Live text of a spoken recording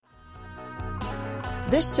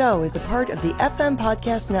This show is a part of the FM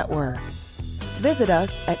Podcast Network. Visit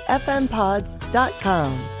us at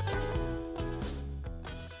fmpods.com.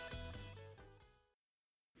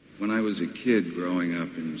 When I was a kid growing up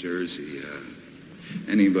in Jersey,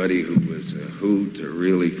 anybody who was a hoot or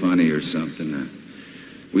really funny or something,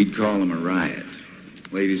 we'd call him a riot.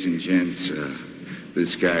 Ladies and gents,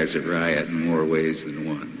 this guy's a riot in more ways than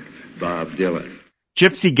one. Bob Dylan.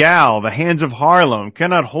 Gypsy gal, the hands of Harlem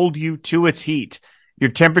cannot hold you to its heat. Your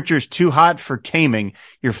temperature's too hot for taming,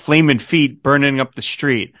 your flaming feet burning up the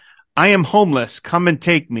street. I am homeless, come and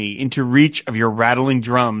take me into reach of your rattling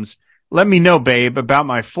drums. Let me know, babe, about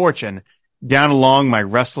my fortune down along my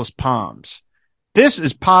restless palms. This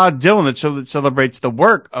is Pod Dylan, the show that celebrates the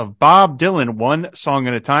work of Bob Dylan, one song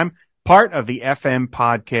at a time, part of the FM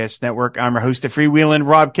Podcast Network. I'm your host, the freewheeling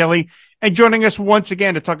Rob Kelly, and joining us once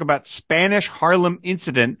again to talk about Spanish Harlem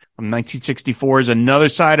Incident from 1964 is another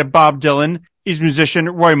side of Bob Dylan, is musician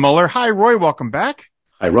Roy Muller. Hi, Roy. Welcome back.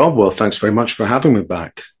 Hi, Rob. Well, thanks very much for having me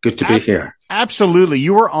back. Good to be here. Absolutely.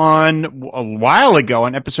 You were on a while ago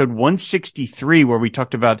on episode 163 where we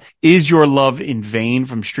talked about Is Your Love in Vain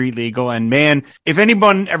from Street Legal. And man, if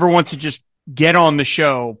anyone ever wants to just get on the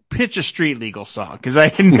show, pitch a Street Legal song, because I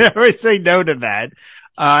can never say no to that.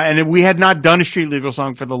 And we had not done a Street Legal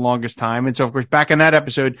song for the longest time. And so, of course, back in that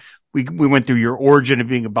episode, we went through your origin of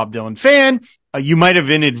being a Bob Dylan fan. You might have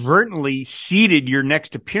inadvertently seeded your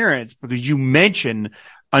next appearance because you mentioned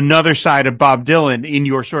another side of Bob Dylan in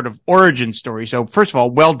your sort of origin story. So first of all,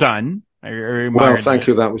 well done. Well, thank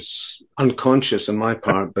you. That was unconscious on my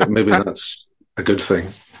part, but maybe that's a good thing.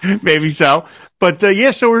 Maybe so. But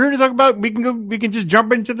yeah, so we're here to talk about, we can just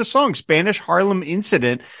jump into the song, Spanish Harlem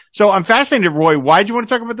Incident. So I'm fascinated, Roy. Why do you want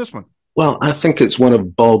to talk about this one? Well, I think it's one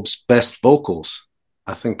of Bob's best vocals.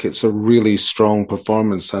 I think it's a really strong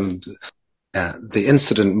performance, and the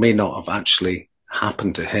incident may not have actually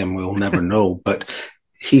happened to him. We'll never know, but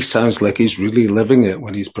he sounds like he's really living it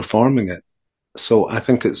when he's performing it. So I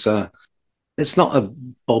think it's not a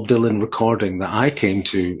Bob Dylan recording that I came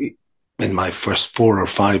to in my first 4 or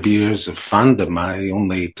 5 years of fandom. I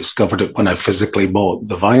only discovered it when I physically bought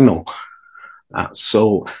the vinyl.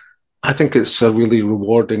 So I think it's a really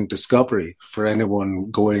rewarding discovery for anyone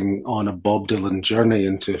going on a Bob Dylan journey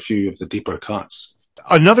into a few of the deeper cuts.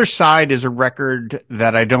 Another Side is a record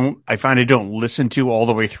that I find I don't listen to all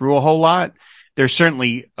the way through a whole lot. There's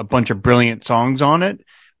certainly a bunch of brilliant songs on it,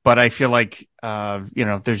 but I feel like,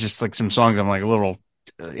 there's just like some songs I'm like a little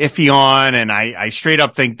iffy on. And I straight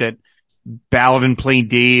up think that Ballad in Plain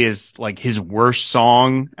D is like his worst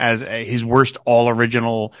song, as his worst all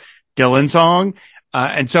original Dylan song.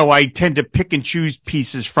 And so I tend to pick and choose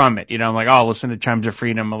pieces from it. I'm like, oh, I'll listen to Chimes of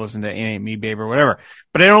Freedom. I'll listen to Ain't Me, Babe, or whatever,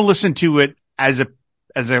 but I don't listen to it as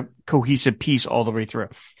a cohesive piece all the way through.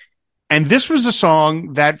 And this was a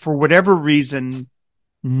song that, for whatever reason,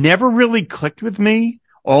 never really clicked with me.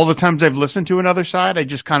 All the times I've listened to Another Side, I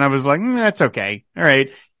just kind of was like, that's okay. All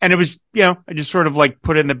right. And it was, I just sort of like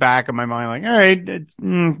put it in the back of my mind, like, all right,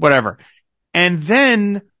 whatever. And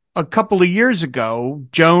then a couple of years ago,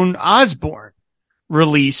 Joan Osborne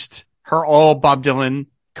released her all Bob Dylan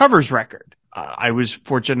covers record. I was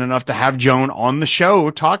fortunate enough to have Joan on the show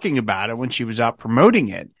talking about it when she was out promoting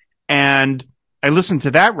it. And I listened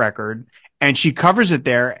to that record, and she covers it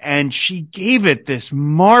there, and she gave it this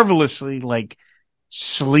marvelously like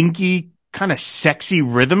slinky, kind of sexy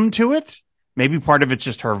rhythm to it. Maybe part of it's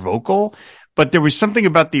just her vocal, but there was something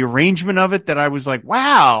about the arrangement of it that I was like,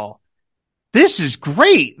 wow, this is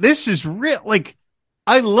great. This is real. Like,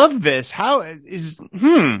 I love this. How is,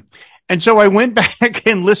 And so I went back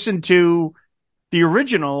and listened to the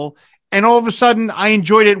original, and all of a sudden I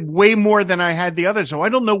enjoyed it way more than I had the other. So I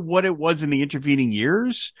don't know what it was in the intervening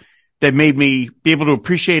years that made me be able to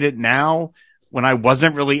appreciate it now when I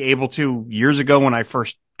wasn't really able to years ago when I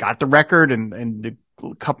first got the record and the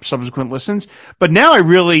couple subsequent listens. But now I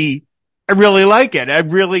really like it. I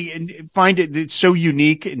really find it's so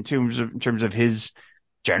unique in terms of his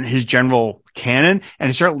general canon, and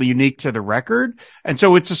it's certainly unique to the record. And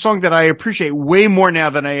so it's a song that I appreciate way more now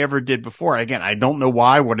than I ever did before. Again, I don't know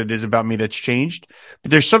what it is about me that's changed, but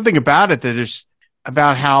there's something about it that is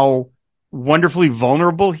about how wonderfully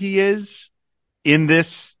vulnerable he is in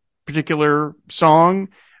this particular song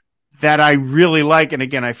that I really like. And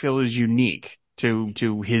again, I feel is unique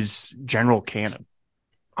to his general canon.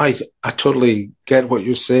 I totally get what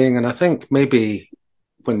you're saying. And I think maybe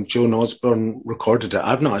when Joan Osborne recorded it,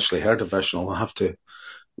 I've not actually heard a version. I'll have to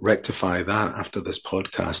rectify that after this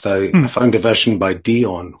podcast. I found a version by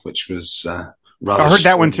Dion, which was rather. I heard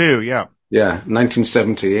that one too. Yeah. Yeah.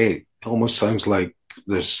 1978. Almost sounds like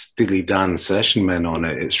there's Steely Dan session men on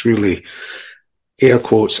it. It's really, air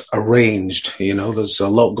quotes, arranged. There's a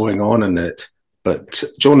lot going on in it. But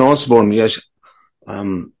Joan Osborne, yes,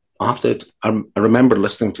 I remember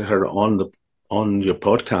listening to her on your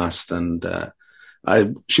podcast, and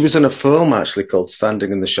she was in a film actually called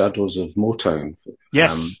Standing in the Shadows of Motown.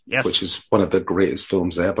 Yes. Which is one of the greatest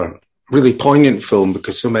films ever. Really poignant film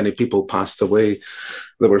because so many people passed away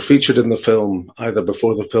that were featured in the film, either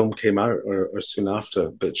before the film came out or soon after.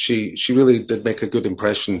 But she really did make a good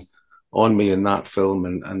impression on me in that film,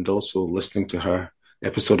 and also listening to her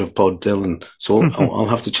episode of Pod Dylan. So I'll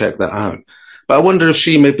have to check that out. But I wonder if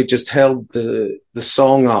she maybe just held the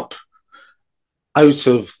song up out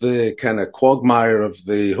of the kind of quagmire of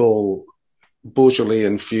the whole Beaujolais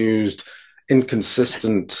infused,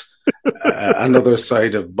 inconsistent, another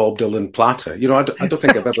side of Bob Dylan platter. I don't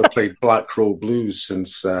think I've ever played Black Crow Blues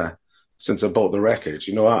since I bought the record.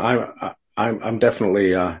 I'm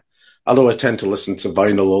definitely, although I tend to listen to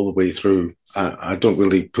vinyl all the way through, I don't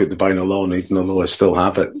really put the vinyl on, even though I still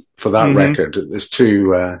have it for that record. It's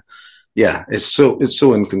too, it's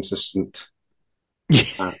so inconsistent.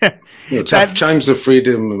 Chimes of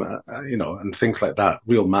Freedom, and things like that,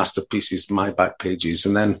 real masterpieces, My Back Pages,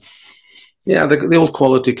 and then, the old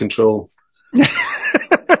quality control.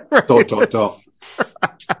 Dot.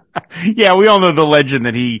 Yeah, we all know the legend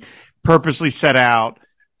that he purposely set out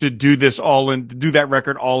to do that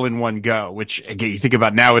record all in one go, which again, you think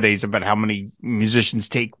about nowadays about how many musicians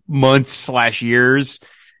take months/years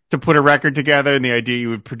to put a record together, and the idea you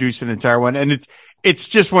would produce an entire one. And it's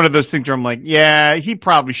just one of those things where I'm like, yeah, he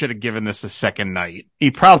probably should have given this a second night. He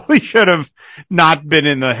probably should have not been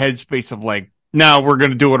in the headspace of like, no, we're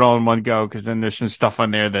going to do it all in one go. Cause then there's some stuff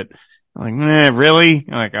on there that I'm like, really?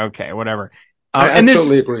 I'm like, okay, whatever. I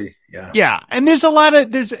totally agree. Yeah. Yeah. And there's a lot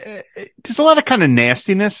of kind of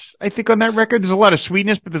nastiness, I think, on that record. There's a lot of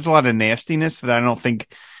sweetness, but there's a lot of nastiness that I don't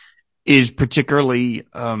think is particularly,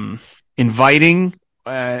 inviting,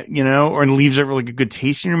 or leaves a really good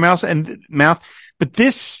taste in your mouth. But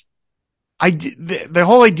this, the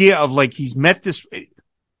whole idea of like, he's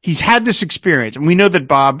had this experience, and we know that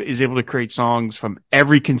Bob is able to create songs from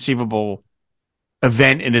every conceivable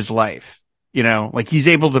event in his life. Like he's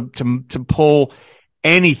able to pull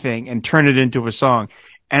anything and turn it into a song.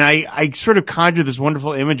 And I sort of conjure this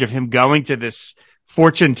wonderful image of him going to this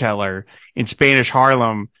fortune teller in Spanish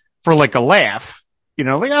Harlem for like a laugh,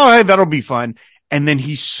 like, oh, hey, that'll be fun. And then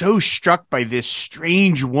he's so struck by this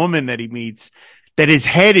strange woman that he meets that his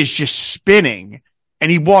head is just spinning,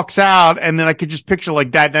 and he walks out. And then I could just picture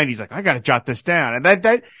like that night, he's like, I got to jot this down. And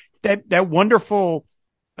that wonderful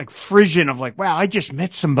like frisson of like, wow, I just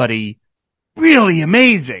met somebody really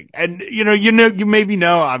amazing. And, you maybe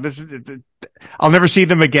know, I'll never see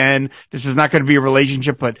them again. This is not going to be a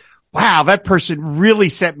relationship, but wow, that person really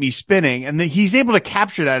set me spinning. And he's able to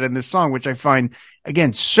capture that in this song, which I find,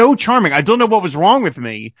 again, so charming. I don't know what was wrong with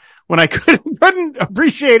me when I couldn't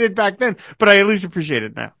appreciate it back then, but I at least appreciate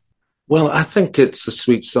it now. Well, I think it's a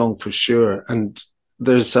sweet song for sure. And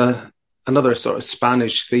there's another sort of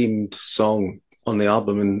Spanish themed song on the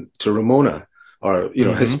album to Ramona, or,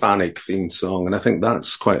 Hispanic themed song. And I think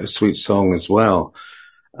that's quite a sweet song as well.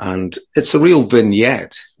 And it's a real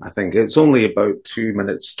vignette. I think it's only about 2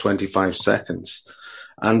 minutes, 25 seconds.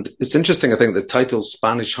 And it's interesting. I think the title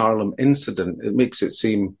Spanish Harlem Incident, it makes it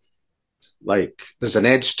seem like there's an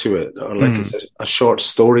edge to it, or like it's a short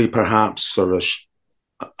story perhaps, or a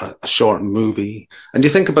short movie. And you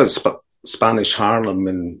think about Spanish Harlem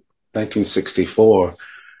in 1964,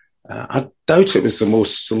 I doubt it was the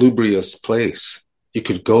most salubrious place you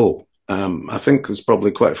could go. I think there's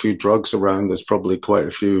probably quite a few drugs around. There's quite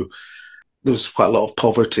a lot of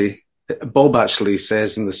poverty. Bob actually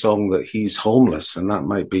says in the song that he's homeless, and that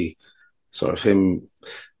might be sort of him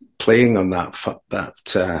playing on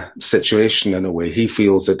that situation in a way. He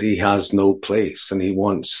feels that he has no place, and he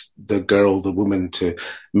wants the woman to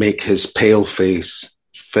make his pale face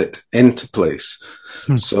fit into place.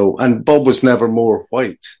 So, and Bob was never more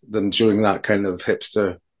white than during that kind of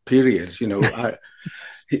hipster period.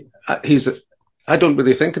 I don't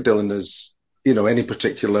really think of Dylan as, any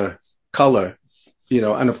particular color,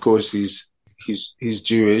 and of course he's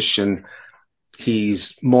Jewish, and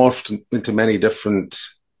he's morphed into many different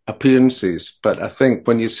appearances. But I think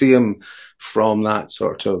when you see him from that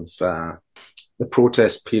sort of, the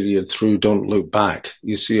protest period through Don't Look Back,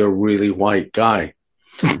 you see a really white guy.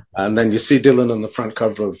 And then you see Dylan on the front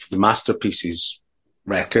cover of the Masterpieces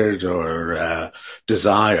record, or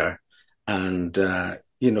Desire. And,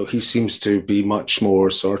 he seems to be much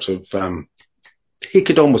more sort of, he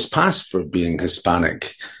could almost pass for being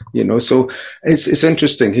Hispanic, so it's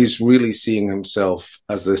interesting. He's really seeing himself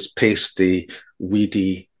as this pasty,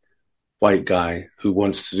 weedy, white guy who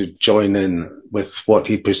wants to join in with what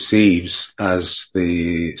he perceives as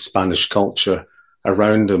the Spanish culture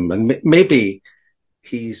around him. And maybe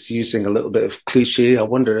he's using a little bit of cliche. I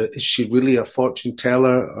wonder, is she really a fortune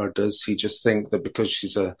teller, or does he just think that because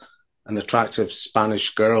she's an attractive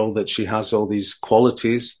Spanish girl that she has all these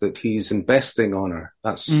qualities that he's investing on her?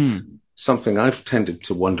 That's something I've tended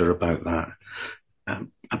to wonder about that.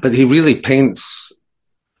 But he really paints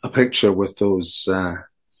a picture with those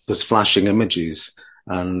flashing images,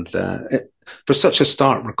 and for such a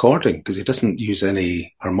stark recording, because he doesn't use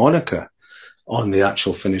any harmonica on the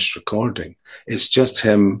actual finished recording, it's just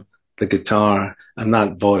him, the guitar, and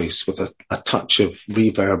that voice with a touch of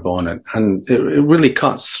reverb on it, and it really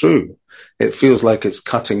cuts through. It feels like it's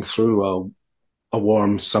cutting through a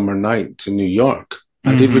warm summer night to New York,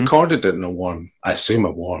 and he recorded it in a warm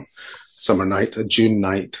summer night, a June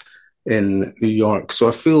night in New York. So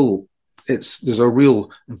I feel there's a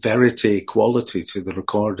real verite quality to the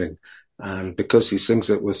recording, and because he sings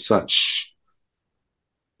it with such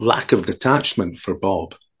lack of detachment for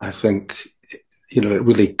Bob, I think it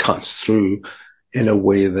really cuts through in a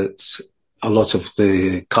way that a lot of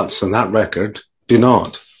the cuts on that record do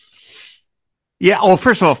not. Yeah. Well,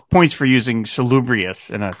 first of all, points for using salubrious,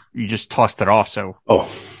 and you just tossed it off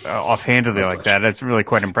offhandedly like that. That's really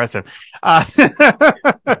quite impressive.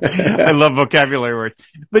 I love vocabulary words,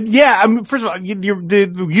 but yeah. I mean, first of all,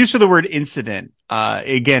 the use of the word incident,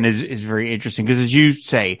 again, is very interesting, because, as you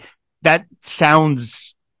say, that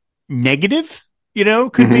sounds negative.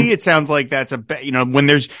 Could be. It sounds like that's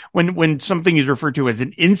when something is referred to as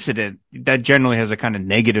an incident, that generally has a kind of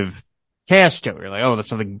negative cast to it. You're like, oh, that's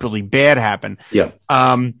something really bad happened. Yeah.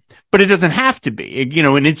 But it doesn't have to be.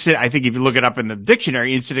 An incident, I think if you look it up in the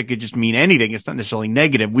dictionary, incident could just mean anything. It's not necessarily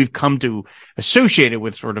negative. We've come to associate it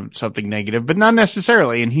with sort of something negative, but not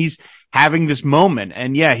necessarily. And he's having this moment.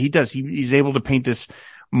 And yeah, he does. He's able to paint this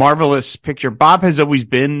marvelous picture. Bob has always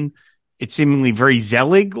been, it's seemingly very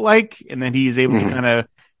Zelig-like, and then he is able to kind of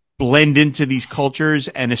blend into these cultures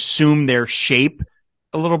and assume their shape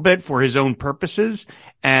a little bit for his own purposes.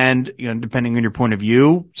 And, depending on your point of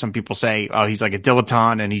view, some people say, oh, he's like a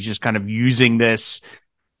dilettante and he's just kind of using this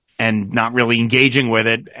and not really engaging with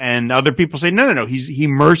it. And other people say, no, he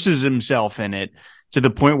immerses himself in it to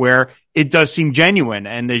the point where it does seem genuine.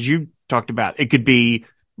 And as you talked about, it could be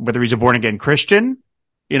whether he's a born again Christian,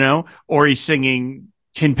 or he's singing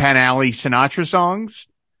Tin Pan Alley Sinatra songs,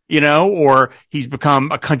 or he's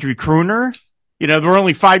become a country crooner. We're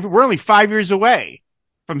only 5 years away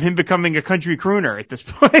from him becoming a country crooner at this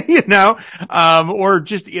point, or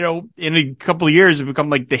just, in a couple of years, have become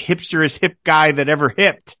like the hipsterest hip guy that ever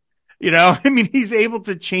hipped, I mean, he's able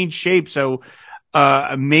to change shape so,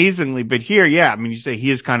 amazingly. But here, yeah, I mean, you say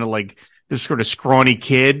he is kind of like this sort of scrawny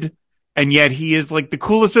kid, and yet he is like the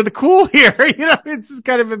coolest of the cool here. It's just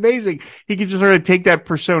kind of amazing. He can just sort of take that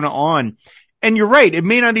persona on. And you're right. It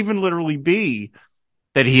may not even literally be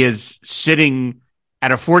that he is sitting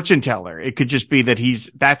at a fortune teller. It could just be that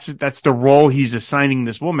that's the role he's assigning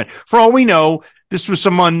this woman. For all we know, this was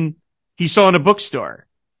someone he saw in a bookstore.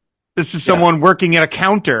 This is someone working at a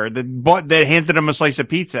counter that handed him a slice of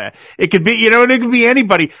pizza. It could be, it could be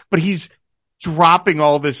anybody, but he's dropping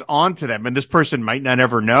all this onto them. And this person might not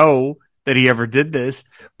ever know that he ever did this.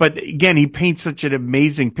 But again, he paints such an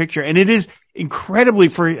amazing picture. And it is incredibly,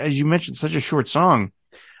 for, as you mentioned, such a short song,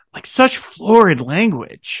 like such florid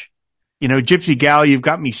language. Gypsy gal, you've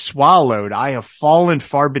got me swallowed. I have fallen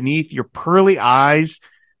far beneath your pearly eyes,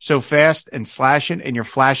 so fast and slashing, and your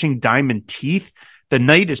flashing diamond teeth. The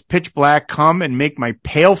night is pitch black. Come and make my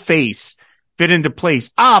pale face fit into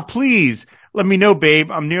place. Ah, please let me know,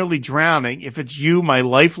 babe. I'm nearly drowning. If it's you, my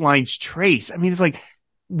lifeline's trace. I mean, it's like,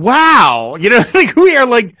 wow, like we are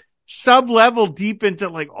like sub-level deep into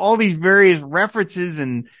like all these various references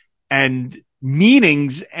and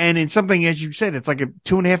meanings. And in something, as you said, it's like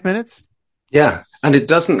 2.5 minutes. Yeah, and it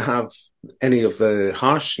doesn't have any of the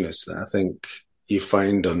harshness that I think you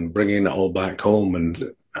find on Bringing It All Back Home, and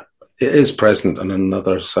it is present on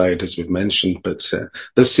another side, as we've mentioned, but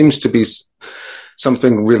there seems to be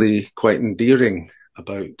something really quite endearing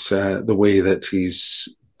about the way that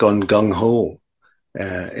he's gone gung-ho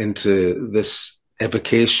into this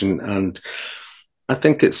evocation, and I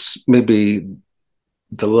think it's maybe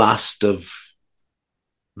the last of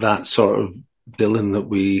that sort of Dylan that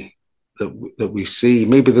we see.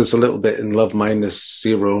 Maybe there's a little bit in Love Minus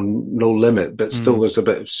Zero, No Limit, but still there's a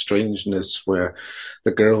bit of strangeness where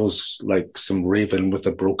the girl's like some raven with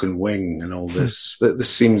a broken wing and all this. This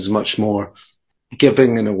seems much more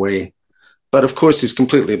giving in a way. But of course, he's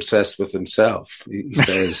completely obsessed with himself. He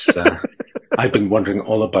says, I've been wondering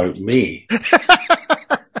all about me.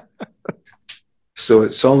 So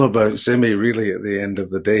it's all about Zimmy really at the end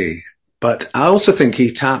of the day. But I also think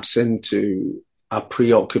he taps into a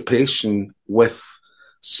preoccupation with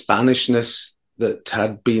Spanishness that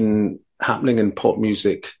had been happening in pop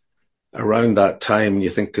music around that time.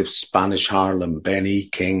 You think of Spanish Harlem, Ben E.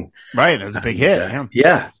 King. Right, that was a big hit.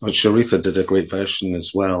 Yeah, which Aretha did a great version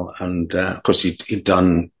as well. And of course, he'd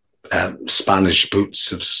done Spanish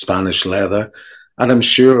boots of Spanish leather. And I'm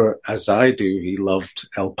sure, as I do, he loved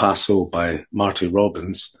El Paso by Marty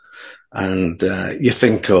Robbins. And you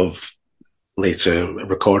think of later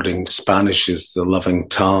recording Spanish is the loving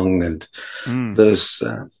tongue. And there's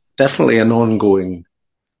definitely an ongoing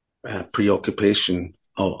preoccupation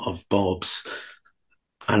of Bob's.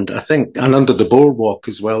 And I think, and Under the Boardwalk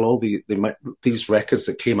as well, all these records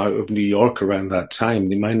that came out of New York around that time,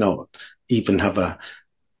 they might not even have a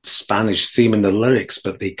Spanish theme in the lyrics,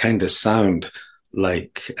 but they kind of sound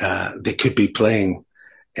like they could be playing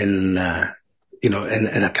in a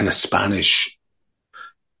kind of Spanish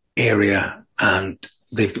area, and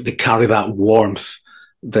they carry that warmth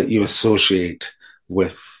that you associate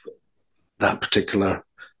with that particular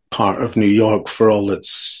part of New York for all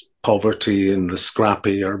its poverty and the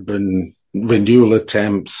scrappy urban renewal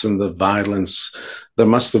attempts and the violence. There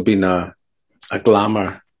must have been a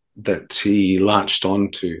glamour that he latched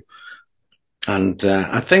onto. And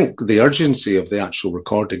I think the urgency of the actual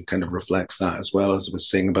recording kind of reflects that, as well, as I was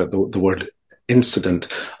saying about the word incident.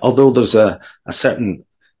 Although there's a certain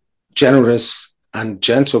generous and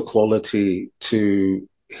gentle quality to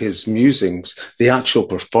his musings, the actual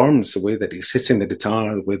performance, the way that he's hitting the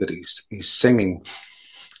guitar, the way that he's singing,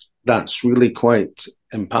 that's really quite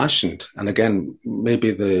impassioned. And again,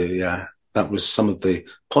 maybe that was some of the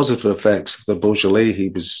positive effects of the Beaujolais he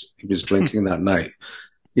was drinking that night.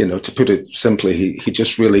 You know, to put it simply, he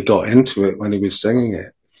just really got into it when he was singing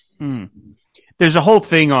it. There's a whole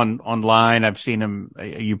thing online. I've seen him.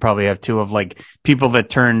 You probably have too, of like people that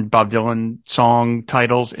turn Bob Dylan song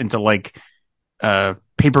titles into like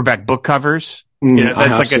paperback book covers. You know,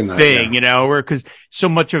 that's like a thing. Yeah. You know, where because so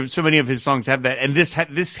many of his songs have that, and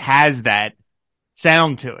this has that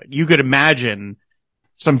sound to it. You could imagine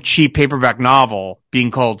some cheap paperback novel being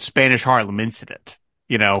called Spanish Harlem Incident.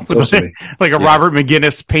 You know, totally. Like a Robert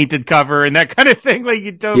McGuinness painted cover and that kind of thing. Like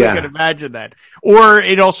you totally could imagine that. Or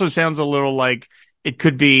it also sounds a little like it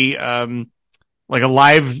could be like a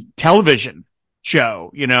live television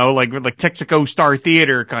show, you know, like Texaco Star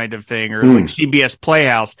Theater kind of thing, or like CBS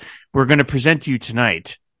Playhouse. We're going to present to you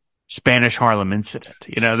tonight Spanish Harlem Incident.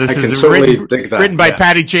 You know, this is written by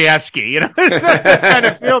Patty Chayefsky. You know, that kind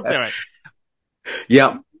of feel to it.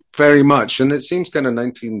 Yeah. Very much. And it seems kind of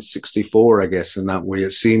 1964, I guess, in that way.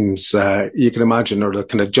 It seems, you can imagine, or the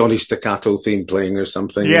kind of Johnny Staccato theme playing or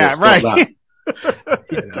something. Yeah, right. You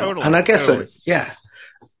know? Totally. And I guess,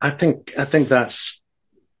 I think that's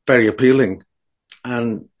very appealing.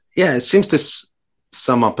 And yeah, it seems to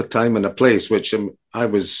sum up a time and a place, which I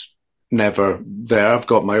was never there. I've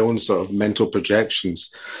got my own sort of mental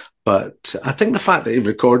projections. But I think the fact that he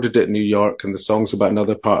recorded it in New York and the song's about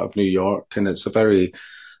another part of New York, and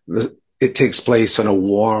it takes place on a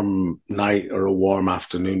warm night or a warm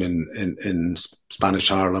afternoon in Spanish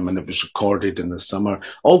Harlem, and it was recorded in the summer.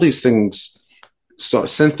 All these things sort of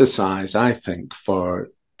synthesize, I think, for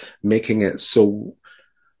making it so,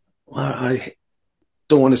 I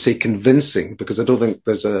don't want to say convincing, because I don't think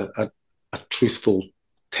there's a truthful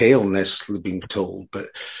tale necessarily being told, but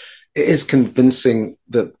it is convincing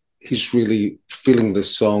that he's really feeling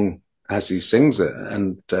this song as he sings it,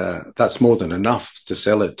 and that's more than enough to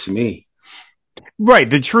sell it to me. Right.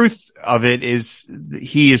 The truth of it is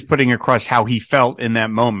he is putting across how he felt in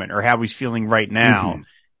that moment, or how he's feeling right now. Mm-hmm.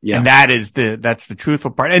 Yeah. And that's the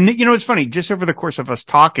truthful part. And you know, it's funny, just over the course of us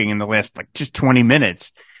talking in the last just 20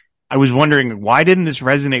 minutes, I was wondering, why didn't this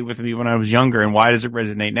resonate with me when I was younger, and why does it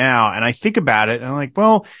resonate now? And I think about it and I'm like,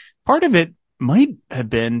 well, part of it might have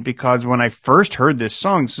been because when I first heard this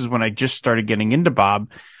song, this is when I just started getting into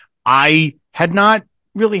Bob, I had not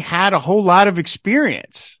really had a whole lot of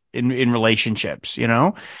experience in relationships, you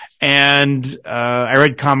know, and, I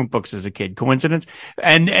read comic books as a kid, coincidence.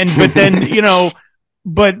 But then, you know,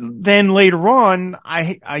 but then later on,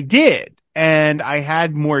 I did, and I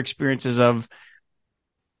had more experiences of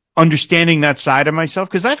understanding that side of myself,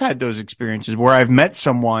 because I've had those experiences where I've met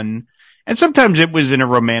someone, and sometimes it was in a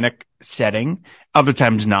romantic setting, other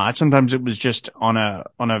times not. Sometimes it was just on a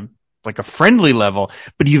like a friendly level,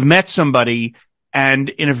 but you've met somebody, and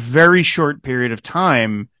in a very short period of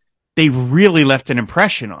time, they really left an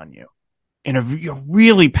impression on you in a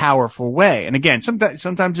really powerful way. And again,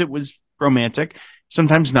 sometimes it was romantic,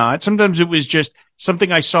 sometimes not. Sometimes it was just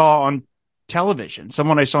something I saw on television,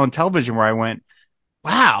 someone I saw on television where I went,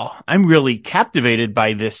 wow, I'm really captivated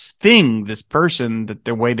by this thing, this person, that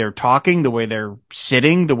the way they're talking, the way they're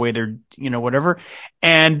sitting, the way they're, whatever.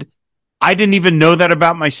 And I didn't even know that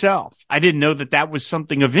about myself. I didn't know that that was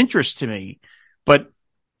something of interest to me, but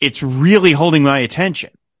it's really holding my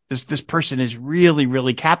attention. This person is really,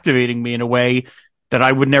 really captivating me in a way that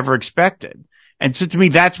I would never expected. And so to me,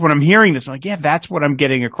 that's when I'm hearing this. I'm like, yeah, that's what I'm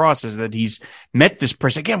getting across, is that he's met this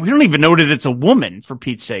person. Again, we don't even know that it's a woman, for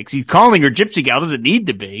Pete's sakes. He's calling her Gypsy Gal. Doesn't need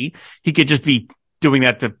to be. He could just be doing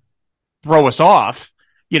that to throw us off.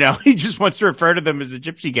 He just wants to refer to them as a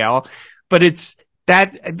Gypsy Gal. But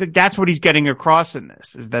that's what he's getting across in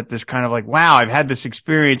this, is that this kind of like, wow, I've had this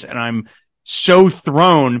experience and I'm so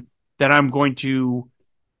thrown that I'm going to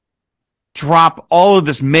drop all of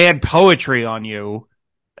this mad poetry on you.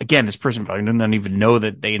 Again, this person probably doesn't even know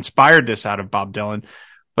that they inspired this out of Bob Dylan,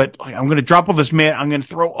 but like, I'm going to drop all this mad. I'm going to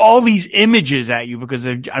throw all these images at you because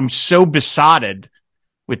I'm so besotted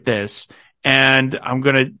with this, and I'm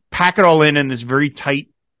going to pack it all in this very tight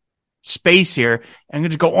space here. And I'm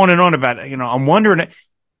going to go on and on about it. I'm wondering.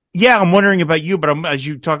 Yeah, I'm wondering about you, but as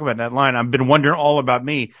you talk about that line, I've been wondering all about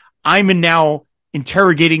me. I'm now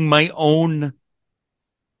interrogating my own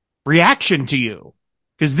reaction to you,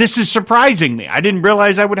 because this is surprising me. I didn't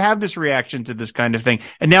realize I would have this reaction to this kind of thing.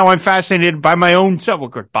 And now I'm fascinated by my own self.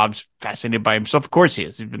 Of course, Bob's fascinated by himself. Of course he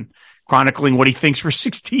is. He's been chronicling what he thinks for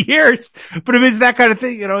 60 years, but it's that kind of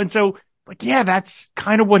thing, and so like, yeah, that's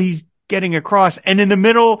kind of what he's getting across. And in the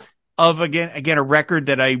middle of, again, a record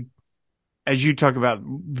that as you talk about,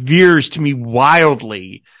 veers to me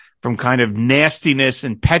wildly from kind of nastiness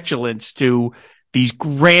and petulance to these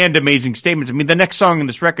grand, amazing statements. I mean, the next song in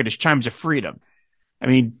this record is Chimes of Freedom. I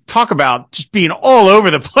mean, talk about just being all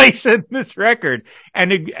over the place in this record.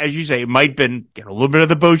 And as you say, it might have been a little bit of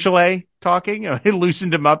the Beaujolais talking. It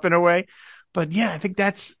loosened him up in a way. But yeah, I think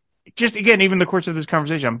that's just, again, even the course of this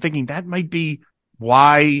conversation, I'm thinking that might be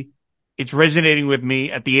why it's resonating with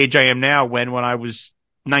me at the age I am now, when I was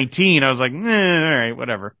 19, I was like, all right,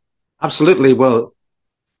 whatever. Absolutely. Well,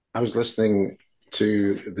 I was listening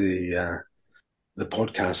to the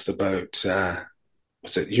podcast about,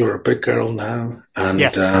 was it You're a Big Girl Now? And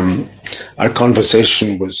yes. Our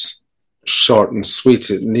conversation was short and sweet.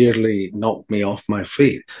 It nearly knocked me off my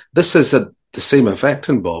feet. This is the same effect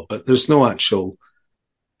in Bob, but there's no actual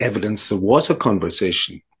evidence there was a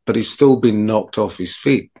conversation. But he's still been knocked off his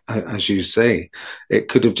feet, as you say. It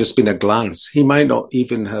could have just been a glance. He might not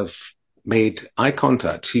even have made eye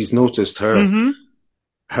contact. He's noticed her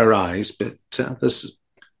eyes, but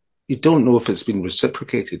you don't know if it's been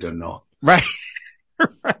reciprocated or not. Right.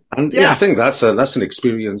 And yeah, I think that's an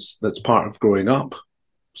experience that's part of growing up.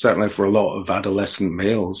 Certainly for a lot of adolescent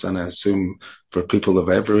males, and I assume for people of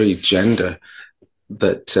every gender,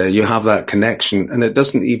 that you have that connection, and it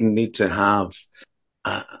doesn't even need to have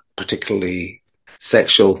a particularly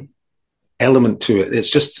sexual element to it. It's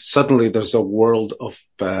just suddenly there's a world of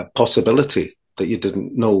possibility that you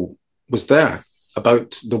didn't know was there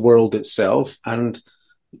about the world itself, and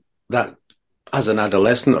that as an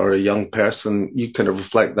adolescent or a young person, you kind of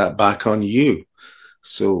reflect that back on you.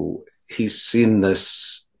 So he's seen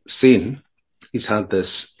this scene, he's had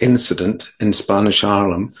this incident in Spanish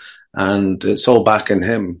Harlem, and it's all back in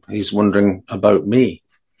him. He's wondering about me.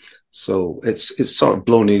 So it's sort of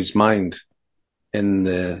blown his mind in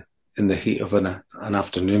the heat of an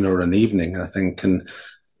afternoon or an evening, I think. And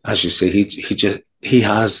as you say, he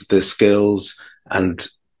has the skills and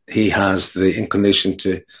he has the inclination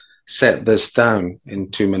to set this down in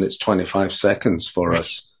 2 minutes, 25 seconds for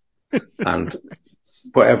us. And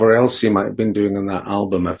whatever else he might have been doing on that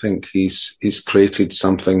album, I think he's created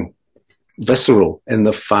something visceral in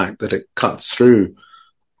the fact that it cuts through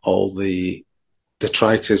all the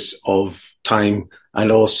detritus of time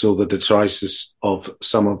and also the detritus of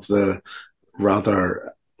some of the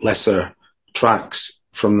rather lesser tracks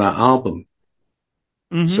from that album.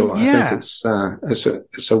 Mm-hmm, so I think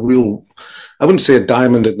it's a real, I wouldn't say a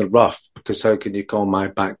diamond in the rough, because how can you call My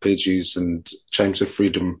Back Pages and Chimes of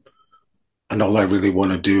Freedom and All I Really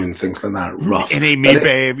Want to Do and things like that rough? And Amy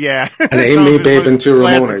Babe, yeah. And Amy Babe and To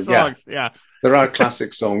Ramona, yeah. There are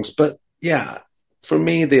classic songs, but yeah, for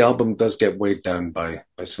me, the album does get weighed down by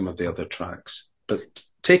some of the other tracks. But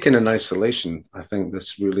taken in isolation, I think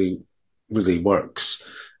this really, really works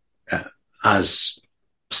as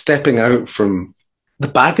stepping out from the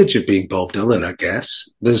baggage of being Bob Dylan, I guess.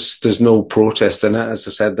 There's no protest in it. As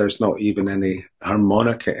I said, there's not even any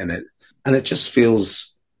harmonica in it. And it just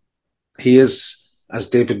feels he is, as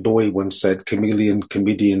David Bowie once said, chameleon,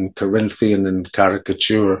 comedian, Corinthian, and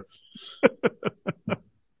caricature.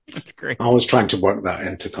 That's great. I was trying to work that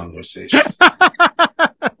into conversation.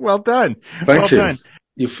 Well done. Thank you. Done.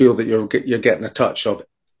 You feel that you're getting a touch of,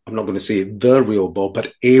 I'm not going to say the real Bob,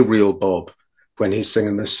 but a real Bob when he's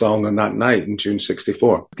singing this song on that night in June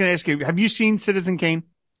 64. Can I ask you, have you seen Citizen Kane?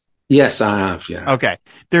 Yes, I have, yeah. Okay.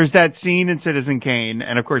 There's that scene in Citizen Kane.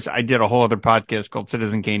 And of course, I did a whole other podcast called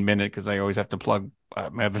Citizen Kane Minute because I always have to plug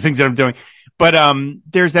my other things that I'm doing. But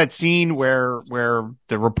there's that scene where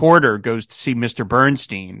the reporter goes to see Mr.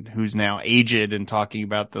 Bernstein, who's now aged, and talking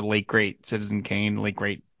about the late, great Citizen Kane, late,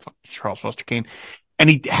 great Charles Foster Kane. And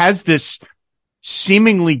he has this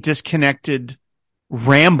seemingly disconnected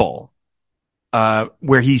ramble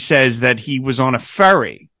where he says that he was on a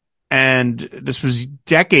ferry. And this was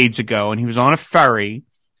decades ago, and he was on a ferry,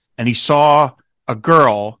 and he saw a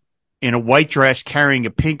girl in a white dress carrying a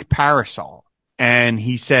pink parasol. And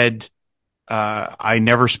he said, I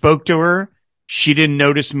never spoke to her. She didn't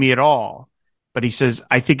notice me at all. But he says,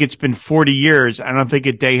 I think it's been 40 years. I don't think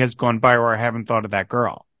a day has gone by where I haven't thought of that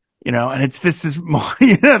girl. And it's this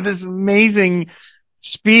amazing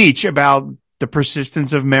speech about the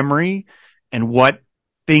persistence of memory and what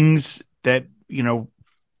things that,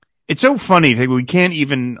 it's so funny. We can't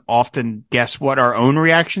even often guess what our own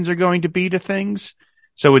reactions are going to be to things.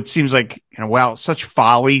 So it seems like, wow, such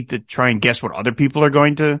folly to try and guess what other people are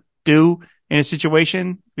going to do in a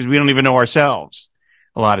situation because we don't even know ourselves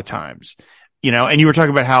a lot of times, and you were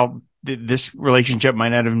talking about how this relationship might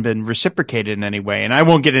not have been reciprocated in any way. And I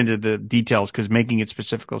won't get into the details because making it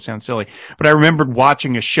specific will sound silly, but I remembered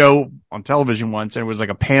watching a show on television once, and it was like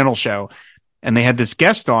a panel show, and they had this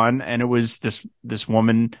guest on, and it was this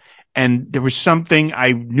woman. And there was something,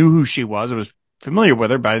 I knew who she was. I was familiar with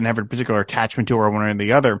her, but I didn't have a particular attachment to her one or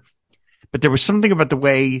the other. But there was something about the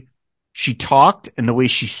way she talked and the way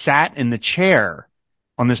she sat in the chair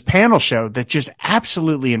on this panel show that just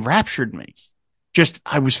absolutely enraptured me.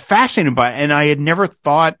 I was fascinated by it. And I had never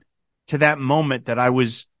thought to that moment that I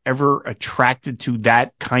was ever attracted to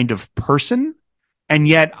that kind of person. And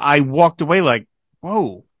yet I walked away like,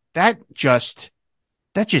 whoa, that just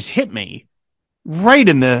hit me. Right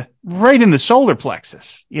in the solar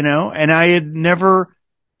plexus, and I had never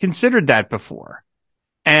considered that before.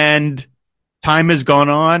 And time has gone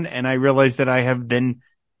on, and I realized that I have then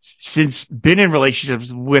since been in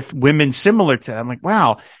relationships with women similar to that. I'm like,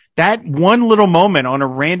 wow, that one little moment on a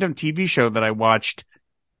random TV show that I watched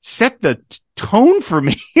set the tone for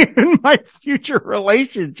me in my future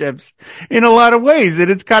relationships in a lot of ways. And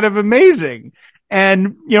it's kind of amazing.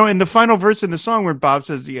 And, in the final verse in the song where Bob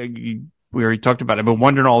says, we already talked about it. I've been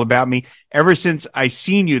wondering all about me ever since I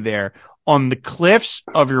seen you there on the cliffs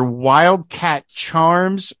of your wildcat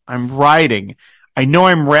charms. I'm riding. I know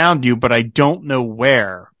I'm round you, but I don't know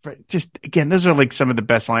where. Just again, those are like some of the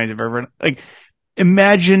best lines I've ever, like,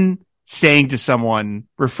 imagine saying to someone,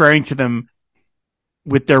 referring to them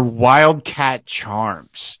with their wildcat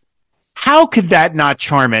charms. How could that not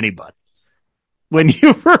charm anybody? When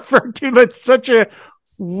you refer to that's such a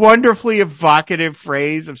wonderfully evocative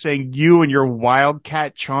phrase of saying you and your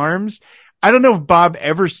wildcat charms. I don't know if Bob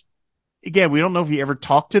ever, again, we don't know if he ever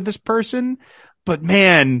talked to this person, but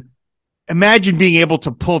man, imagine being able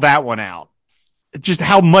to pull that one out. Just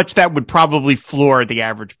how much that would probably floor the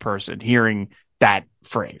average person hearing that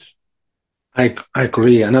phrase. I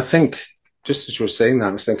agree. And I think just as you were saying that,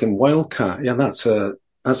 I was thinking Wildcat. Yeah, that's a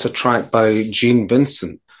track by Gene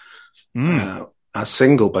Vincent, a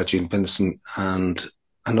single by Gene Vincent. And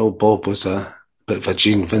I know Bob was a bit of a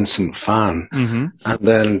Gene Vincent fan. Mm-hmm. And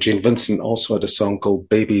then Gene Vincent also had a song called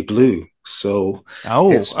Baby Blue. So,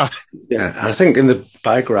 yeah, I think in the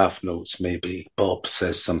biograph notes, maybe Bob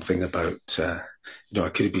says something about, I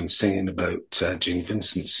could have been singing about Gene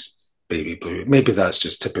Vincent's Baby Blue. Maybe that's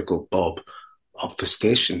just typical Bob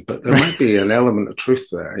obfuscation, but there might be an element of truth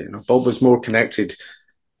there. Bob was more connected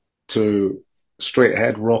to straight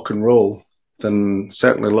ahead rock and roll than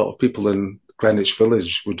certainly a lot of people in Greenwich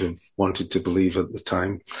Village would have wanted to believe at the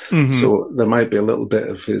time. Mm-hmm. So there might be a little bit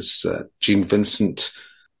of his the Gene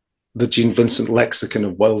Vincent lexicon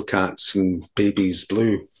of Wildcats and Baby's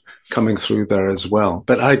Blue coming through there as well.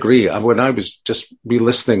 But I agree. When I was just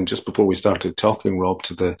re-listening just before we started talking, Rob,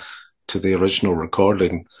 to the original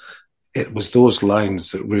recording, it was those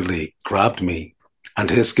lines that really grabbed me. And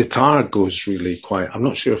his guitar goes really quiet. I'm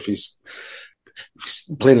not sure if he's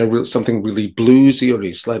playing something really bluesy or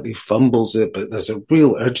he slightly fumbles it, but there's a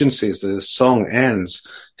real urgency as the song ends.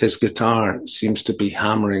 His guitar seems to be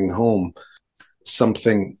hammering home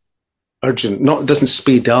something urgent. It doesn't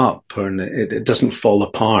speed up or it doesn't fall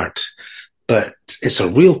apart, but it's a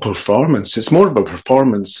real performance. It's more of a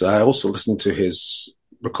performance. I also listened to his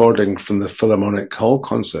recording from the Philharmonic Hall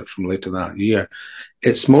concert from later that year.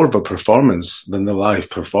 it's more of a performance than the live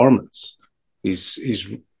performance.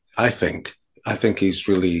 I think he's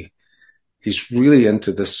really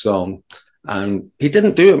into this song, and he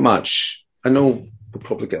didn't do it much. I know we'll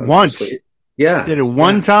probably get once. Yeah, did it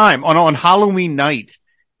one time on Halloween night,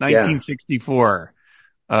 1964,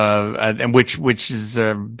 and which has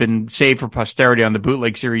been saved for posterity on the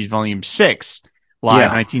Bootleg Series Volume 6,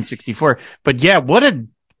 live 1964. But yeah, what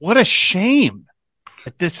a shame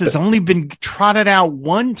that this has only been trotted out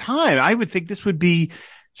one time. I would think this would be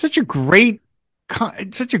such a great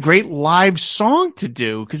live song to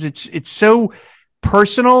do, because it's so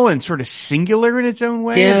personal and sort of singular in its own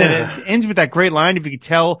way. That it ends with that great line, if you could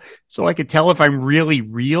tell, so I could tell if I'm really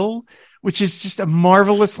real, which is just a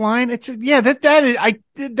marvelous line.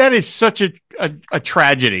 That is such a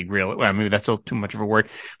tragedy, really. I mean, that's too much of a word,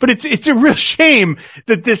 but it's a real shame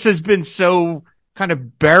that this has been so kind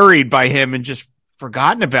of buried by him and just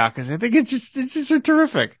forgotten about, because I think it's just so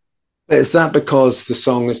terrific. Is that because the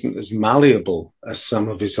song isn't as malleable as some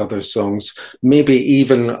of his other songs? Maybe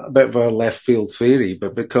even a bit of a left field theory,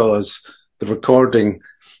 but because the recording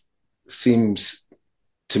seems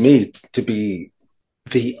to me to be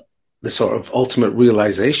the sort of ultimate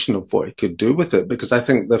realization of what he could do with it, because I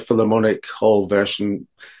think the Philharmonic Hall version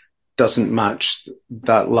doesn't match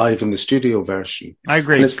that live in the studio version. I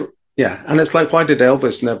agree. And it's like, why did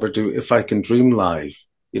Elvis never do If I Can Dream live?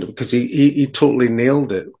 Because he totally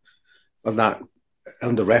nailed it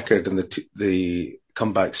on the record and the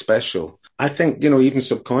comeback special. I think, even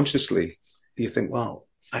subconsciously, you think, well,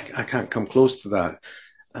 I can't come close to that.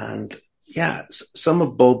 And yeah, some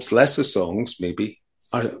of Bob's lesser songs maybe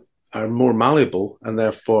are more malleable and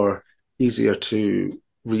therefore easier to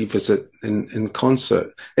revisit in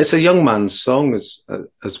concert. It's a young man's song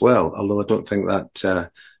as well, although I don't think that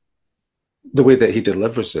the way that he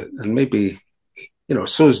delivers it, and maybe,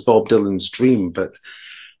 so is Bob Dylan's Dream, but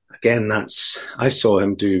again, I saw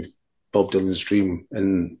him do Bob Dylan's Dream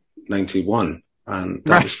in 91, and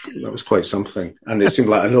that was quite something. And it seemed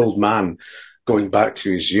like an old man going back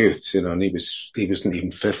to his youth, and he wasn't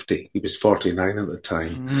even 50; he was 49 at the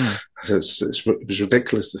time. So it was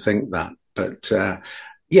ridiculous to think that. But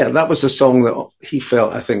that was a song that he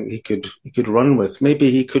felt, I think, he could run with.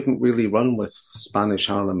 Maybe he couldn't really run with Spanish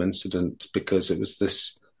Harlem Incident because it was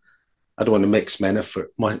this. I don't want to mix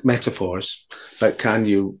metaphors, but can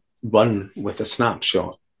you run with a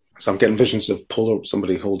snapshot? So I'm getting visions of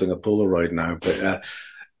somebody holding a Polaroid now, but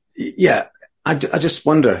I just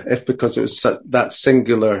wonder if, because it was that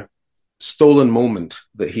singular stolen moment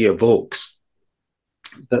that he evokes,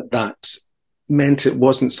 that meant it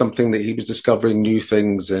wasn't something that he was discovering new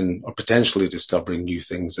things in, or potentially discovering new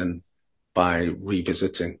things in, by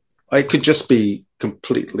revisiting. It could just be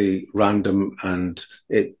completely random, and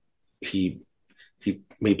he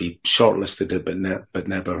maybe shortlisted it, but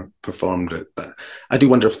never performed it. But I do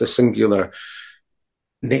wonder if the singular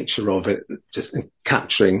nature of it, just in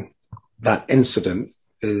capturing that incident,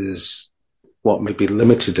 is what maybe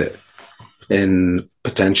limited it in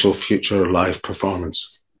potential future live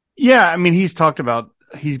performance. Yeah, I mean, he's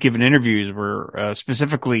given interviews where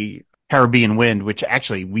specifically Caribbean Wind, which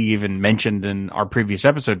actually we even mentioned in our previous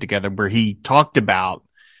episode together, where he talked about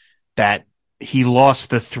that he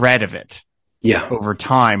lost the thread of it. Yeah, over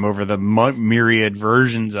time, over the myriad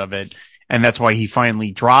versions of it. And that's why he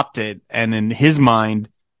finally dropped it. And in his mind,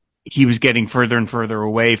 he was getting further and further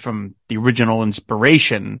away from the original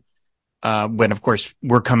inspiration. When, of course,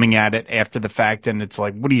 we're coming at it after the fact, and it's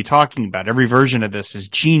like, what are you talking about? Every version of this is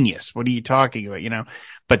genius. What are you talking about?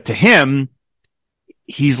 But to him,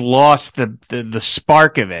 he's lost the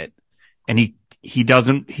spark of it, and he's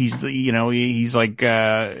like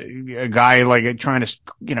a guy like trying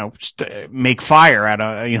to make fire out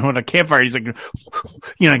of a campfire. He's like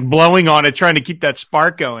like blowing on it, trying to keep that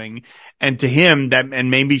spark going. And to him,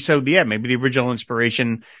 maybe the original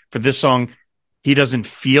inspiration for this song, he doesn't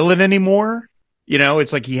feel it anymore.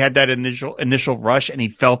 It's like he had that initial rush, and he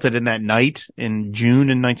felt it in that night in June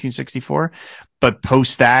in 1964. But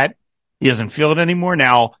post that, he doesn't feel it anymore.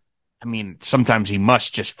 Now, I mean, sometimes he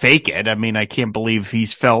must just fake it. I mean, I can't believe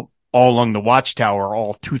he's felt all along the Watchtower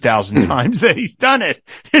all 2,000 times that he's done it.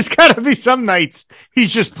 There's got to be some nights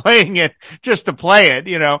he's just playing it just to play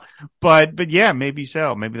it, But yeah, maybe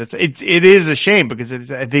so. Maybe it is a shame, because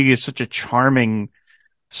I think it's such a charming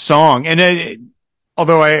song. And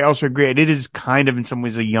although I also agree, it is kind of in some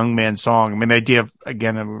ways a young man's song. I mean, the idea of,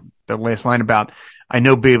 again, the last line about, I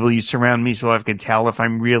know, baby, you surround me so I can tell if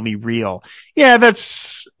I'm really real. Yeah,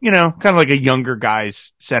 that's, kind of like a younger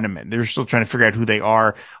guy's sentiment. They're still trying to figure out who they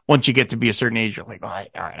are. Once you get to be a certain age, you're like, all right,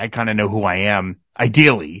 I kind of know who I am,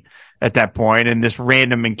 ideally, at that point. And this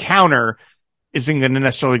random encounter isn't going to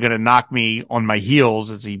necessarily going to knock me on my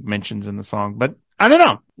heels, as he mentions in the song. But I don't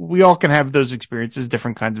know. We all can have those experiences,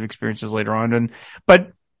 different kinds of experiences later on.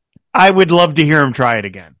 But I would love to hear him try it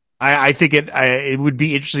again. I think it would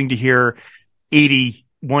be interesting to hear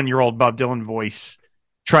 81-year-old Bob Dylan voice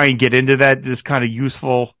try and get into this kind of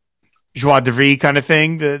youthful joie de vivre kind of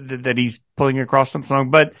thing that he's pulling across in the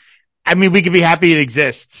song. But I mean, we can be happy it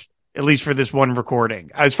exists, at least for this one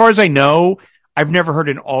recording. As far as I know, I've never heard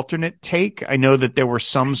an alternate take. I know that there were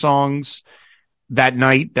some songs that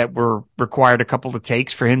night that were required a couple of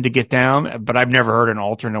takes for him to get down, but I've never heard an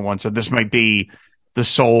alternate one. So this might be the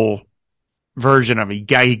sole version of it.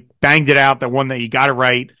 He banged it out, the one that he got it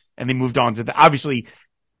right, and they moved on to obviously,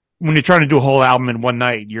 when you're trying to do a whole album in one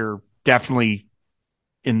night, you're definitely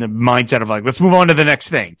in the mindset of like, let's move on to the next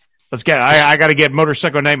thing. I got to get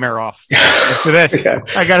Motorcycle Nightmare off after this. Yeah.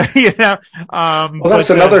 I got to, well, that's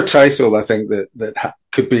another title, I think, that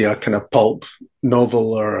could be a kind of pulp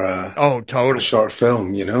novel or totally. A short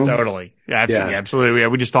film, Totally. Yeah, absolutely. Yeah,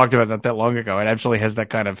 we just talked about that long ago. It absolutely has that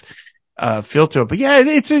kind of feel to it. But yeah,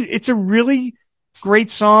 it's a really great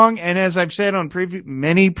song. And as I've said on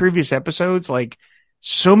many previous episodes, like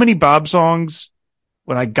so many Bob songs,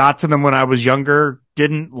 when I got to them when I was younger,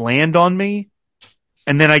 didn't land on me.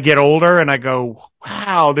 And then I get older and I go,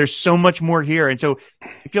 wow, there's so much more here. And so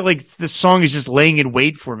I feel like this song is just laying in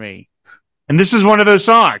wait for me. And this is one of those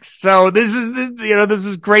songs. So this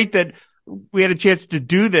is great that we had a chance to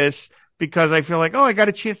do this, because I feel like, I got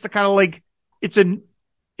a chance to kind of like, it's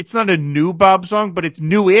not a new Bob song, but it's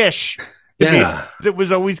new-ish. Yeah. It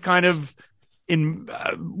was always kind of in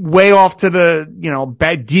way off to the,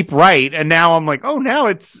 bad, deep right. And now I'm like, now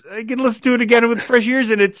I can listen to it again with fresh ears,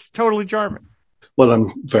 and it's totally charming. Well,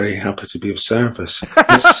 I'm very happy to be of service.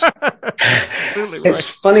 It's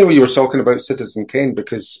funny when you were talking about Citizen Kane,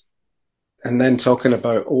 and then talking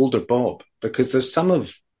about older Bob, because there's some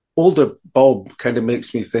of older Bob kind of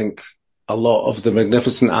makes me think a lot of the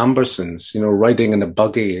Magnificent Ambersons, riding in a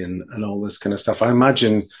buggy and all this kind of stuff. I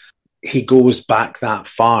imagine he goes back that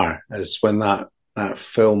far as when that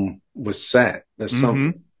film was set. There's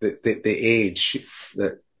some the age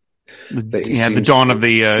that. The dawn of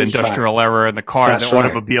the industrial era and the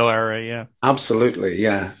automobile era. Yeah, absolutely.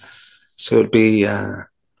 Yeah. So it'd be,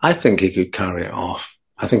 I think he could carry it off.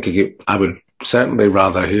 I would certainly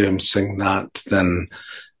rather hear him sing that than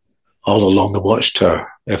All Along the Watchtower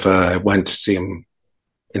if I went to see him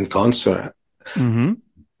in concert. Mm-hmm.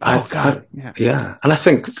 Yeah. And I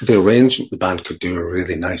think the band could do a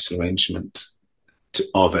really nice arrangement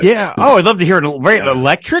of it. Yeah. I'd love to hear an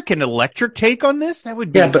electric take on this. That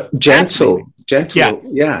would be but gentle.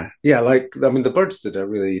 Yeah. Like, the Byrds did a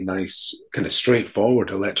really nice kind of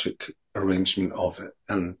straightforward electric arrangement of it.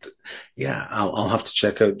 And I'll have to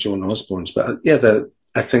check out Joan Osborne's, but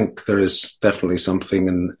I think there is definitely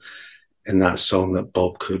something in that song that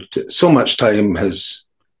Bob could. So much time has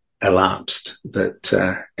elapsed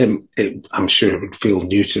that I'm sure it would feel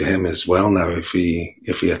new to him as well now if he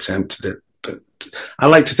attempted it. But I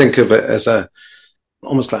like to think of it as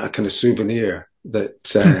almost like a kind of souvenir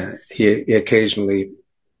that he occasionally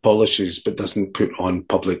polishes but doesn't put on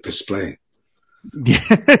public display.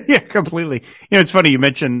 Yeah, completely. It's funny you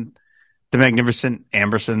mentioned the Magnificent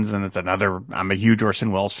Ambersons, and I'm a huge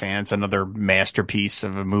Orson Welles fan. It's another masterpiece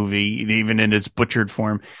of a movie, even in its butchered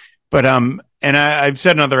form. But and I've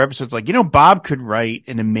said in other episodes, like, Bob could write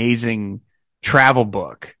an amazing travel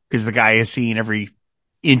book, because the guy has seen every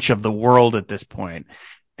inch of the world at this point.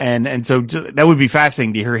 And so that would be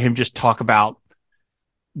fascinating to hear him just talk about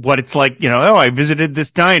what it's like, I visited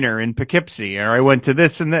this diner in Poughkeepsie, or I went to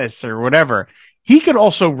this and this, or whatever. He could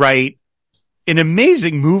also write an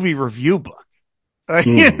amazing movie review book.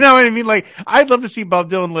 You know what I mean? Like, I'd love to see Bob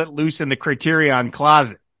Dylan let loose in the Criterion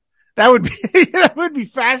Closet. That would be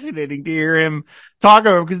fascinating to hear him talk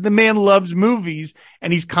about, because the man loves movies,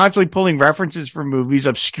 and he's constantly pulling references from movies,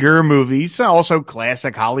 obscure movies, also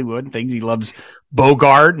classic Hollywood and things. He loves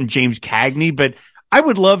Bogart and James Cagney, but I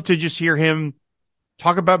would love to just hear him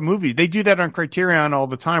talk about movies. They do that on Criterion all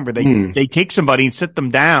the time, where they take somebody and sit them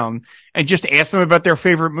down and just ask them about their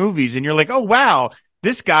favorite movies. And you're like, oh, wow,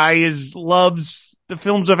 this guy loves the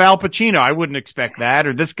films of Al Pacino. I wouldn't expect that.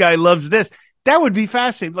 Or this guy loves this. That would be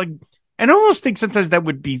fascinating. Like, and I almost think sometimes that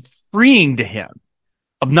would be freeing to him,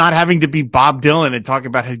 of not having to be Bob Dylan and talk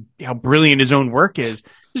about how brilliant his own work is.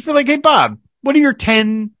 Just be like, hey, Bob, what are your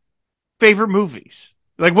 10 favorite movies?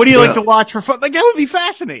 Like, what do you like to watch for fun? Like, that would be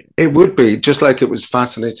fascinating. It would be, just like it was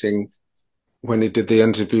fascinating when he did the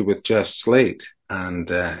interview with Jeff Slate.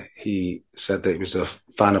 and he said that he was a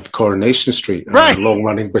fan of Coronation Street, Right. a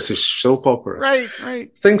long-running British soap opera.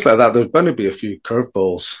 Right. Things like that. There's bound to be a few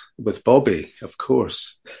curveballs with Bobby, of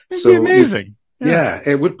course. It'd be amazing. Yeah,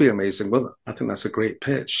 it would be amazing. Well, I think that's a great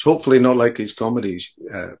pitch. Hopefully not like his comedy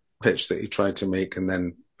pitch that he tried to make, and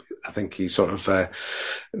then I think he sort of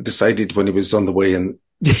decided when he was on the way in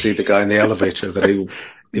to see the guy in the elevator that he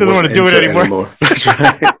doesn't want to do it anymore. That's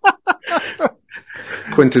right.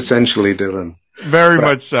 Quintessentially Dylan. Very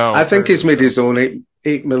much so. I think he's made his own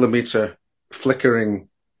 8mm flickering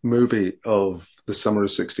movie of the summer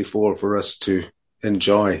of '64 for us to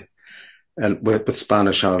enjoy, and with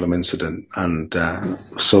Spanish Harlem Incident. And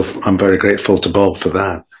so I'm very grateful to Bob for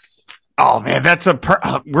that. Oh man,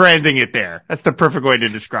 we're ending it there. That's the perfect way to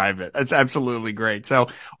describe it. That's absolutely great. So,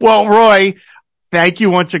 well, Roy, thank you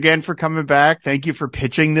once again for coming back. Thank you for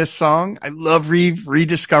pitching this song. I love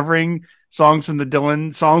rediscovering songs from the Dylan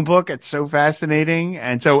songbook. It's so fascinating.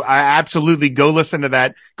 And so I absolutely go listen to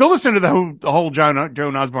that. Go listen to the whole Joan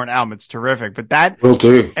Osborne album. It's terrific, but that will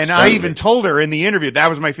do. And certainly. I even told her in the interview, that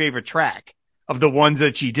was my favorite track of the ones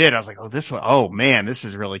that she did. I was like, oh, this one, oh man, this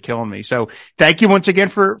is really killing me. So thank you once again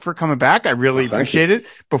for coming back. I really appreciate it.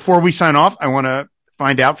 Before we sign off, I want to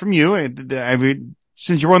find out from you.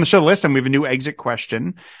 Since you're on the show list, and we have a new exit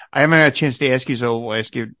question. I haven't had a chance to ask you, so we'll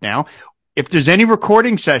ask you now. If there's any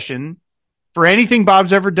recording session for anything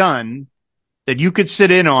Bob's ever done that you could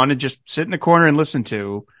sit in on and just sit in the corner and listen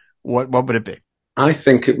to, what would it be? I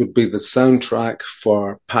think it would be the soundtrack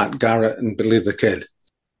for Pat Garrett and Billy the Kid.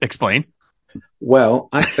 Explain. Well,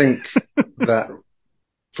 I think that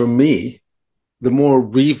for me, the more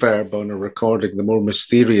reverb on a recording, the more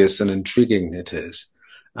mysterious and intriguing it is.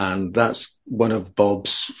 And that's one of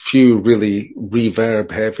Bob's few really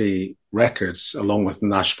reverb-heavy records, along with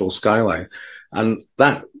Nashville Skyline. And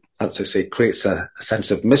that, as I say, creates a sense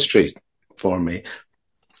of mystery for me.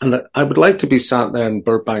 And I would like to be sat there in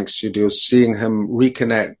Burbank Studios seeing him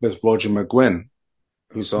reconnect with Roger McGuinn,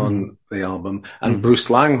 who's on the album, and Bruce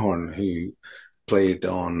Langhorne, who played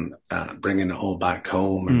on Bringing It All Back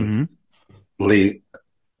Home, and really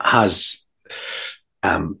has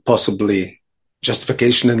possibly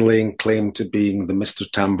justification in laying claim to being the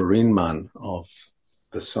Mr. Tambourine Man of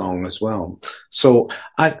the song as well. So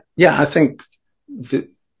I think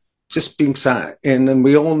just being sat in, and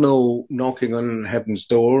we all know Knocking on Heaven's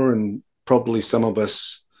Door, and probably some of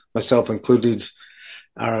us, myself included,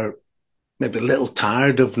 are maybe a little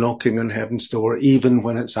tired of Knocking on Heaven's Door, even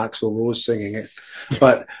when it's Axl Rose singing it.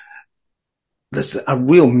 But there's a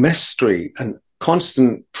real mystery and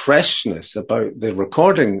constant freshness about the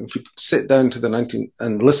recording. If you sit down to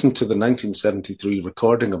and listen to the 1973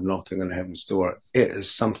 recording of Knocking on Heaven's Door, it is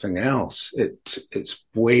something else. It's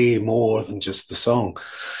way more than just the song.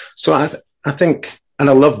 So I think, and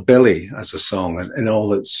I love Billy as a song in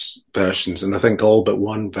all its versions. And I think all but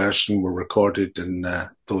one version were recorded in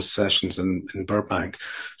those sessions in Burbank.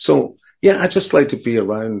 So yeah, I just like to be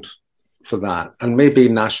around for that. And maybe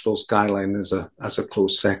Nashville Skyline as a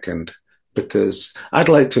close second, because I'd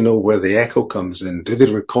like to know where the echo comes in. Do they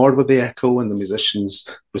record with the echo and the musicians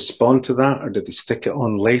respond to that? Or do they stick it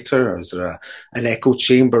on later? Or is there an echo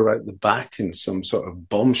chamber out the back in some sort of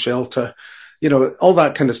bomb shelter? You know, all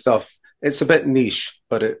that kind of stuff. It's a bit niche,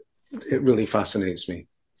 but it really fascinates me.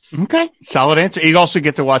 Okay, solid answer. You also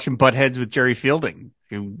get to watch him butt heads with Jerry Fielding,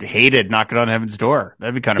 who hated Knocking on Heaven's Door.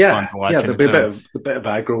 That'd be kind of fun to watch. Yeah, there'd be a bit of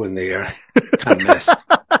aggro in the air. Can't miss.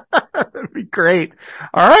 That'd be great.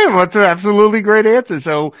 All right, well, that's an absolutely great answer.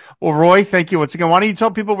 So, well, Roy, thank you once again. Why don't you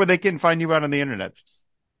tell people where they can find you out on the internet?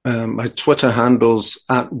 My Twitter handle's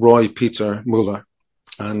at Roy Peter Muller,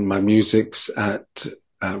 and my music's at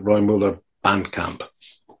Roy Muller Bandcamp.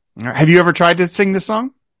 Have you ever tried to sing this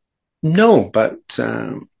song? No, but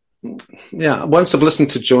yeah, once I've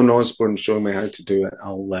listened to Joan Osborne showing me how to do it,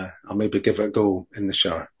 I'll maybe give it a go in the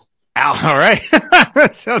shower. All right.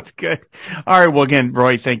 That sounds good. All right. Well, again,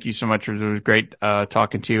 Roy, thank you so much. It was great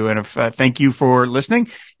talking to you. And thank you for listening.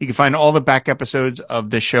 You can find all the back episodes of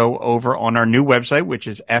the show over on our new website, which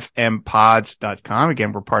is fmpods.com.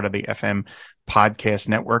 Again, we're part of the FM Podcast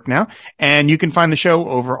Network now. And you can find the show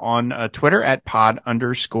over on Twitter at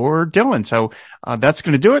pod_Dylan. So that's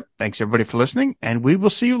going to do it. Thanks, everybody, for listening. And we will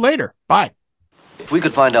see you later. Bye. If we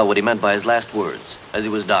could find out what he meant by his last words as he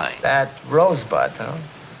was dying. That rosebud, huh?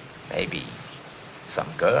 Maybe some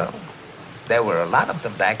girl. There were a lot of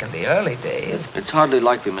them back in the early days. It's hardly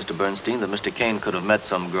likely, Mr. Bernstein, that Mr. Kane could have met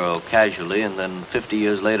some girl casually and then 50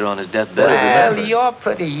 years later on his deathbed. Well, you're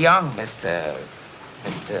pretty young, Mr.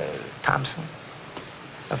 Thompson.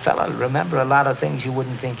 A fella will remember a lot of things you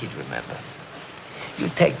wouldn't think he'd remember. You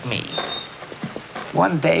take me.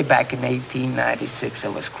 One day back in 1896, I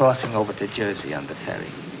was crossing over to Jersey on the ferry.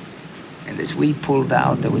 And as we pulled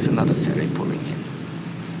out, there was another ferry pulling in.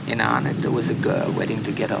 And on it, there was a girl waiting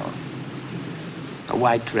to get off. A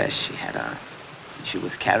white dress she had on. She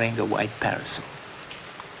was carrying a white parasol.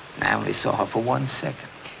 And I only saw her for 1 second.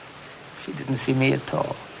 She didn't see me at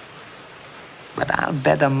all. But I'll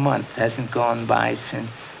bet a month hasn't gone by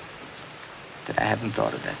since that I haven't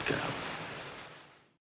thought of that girl.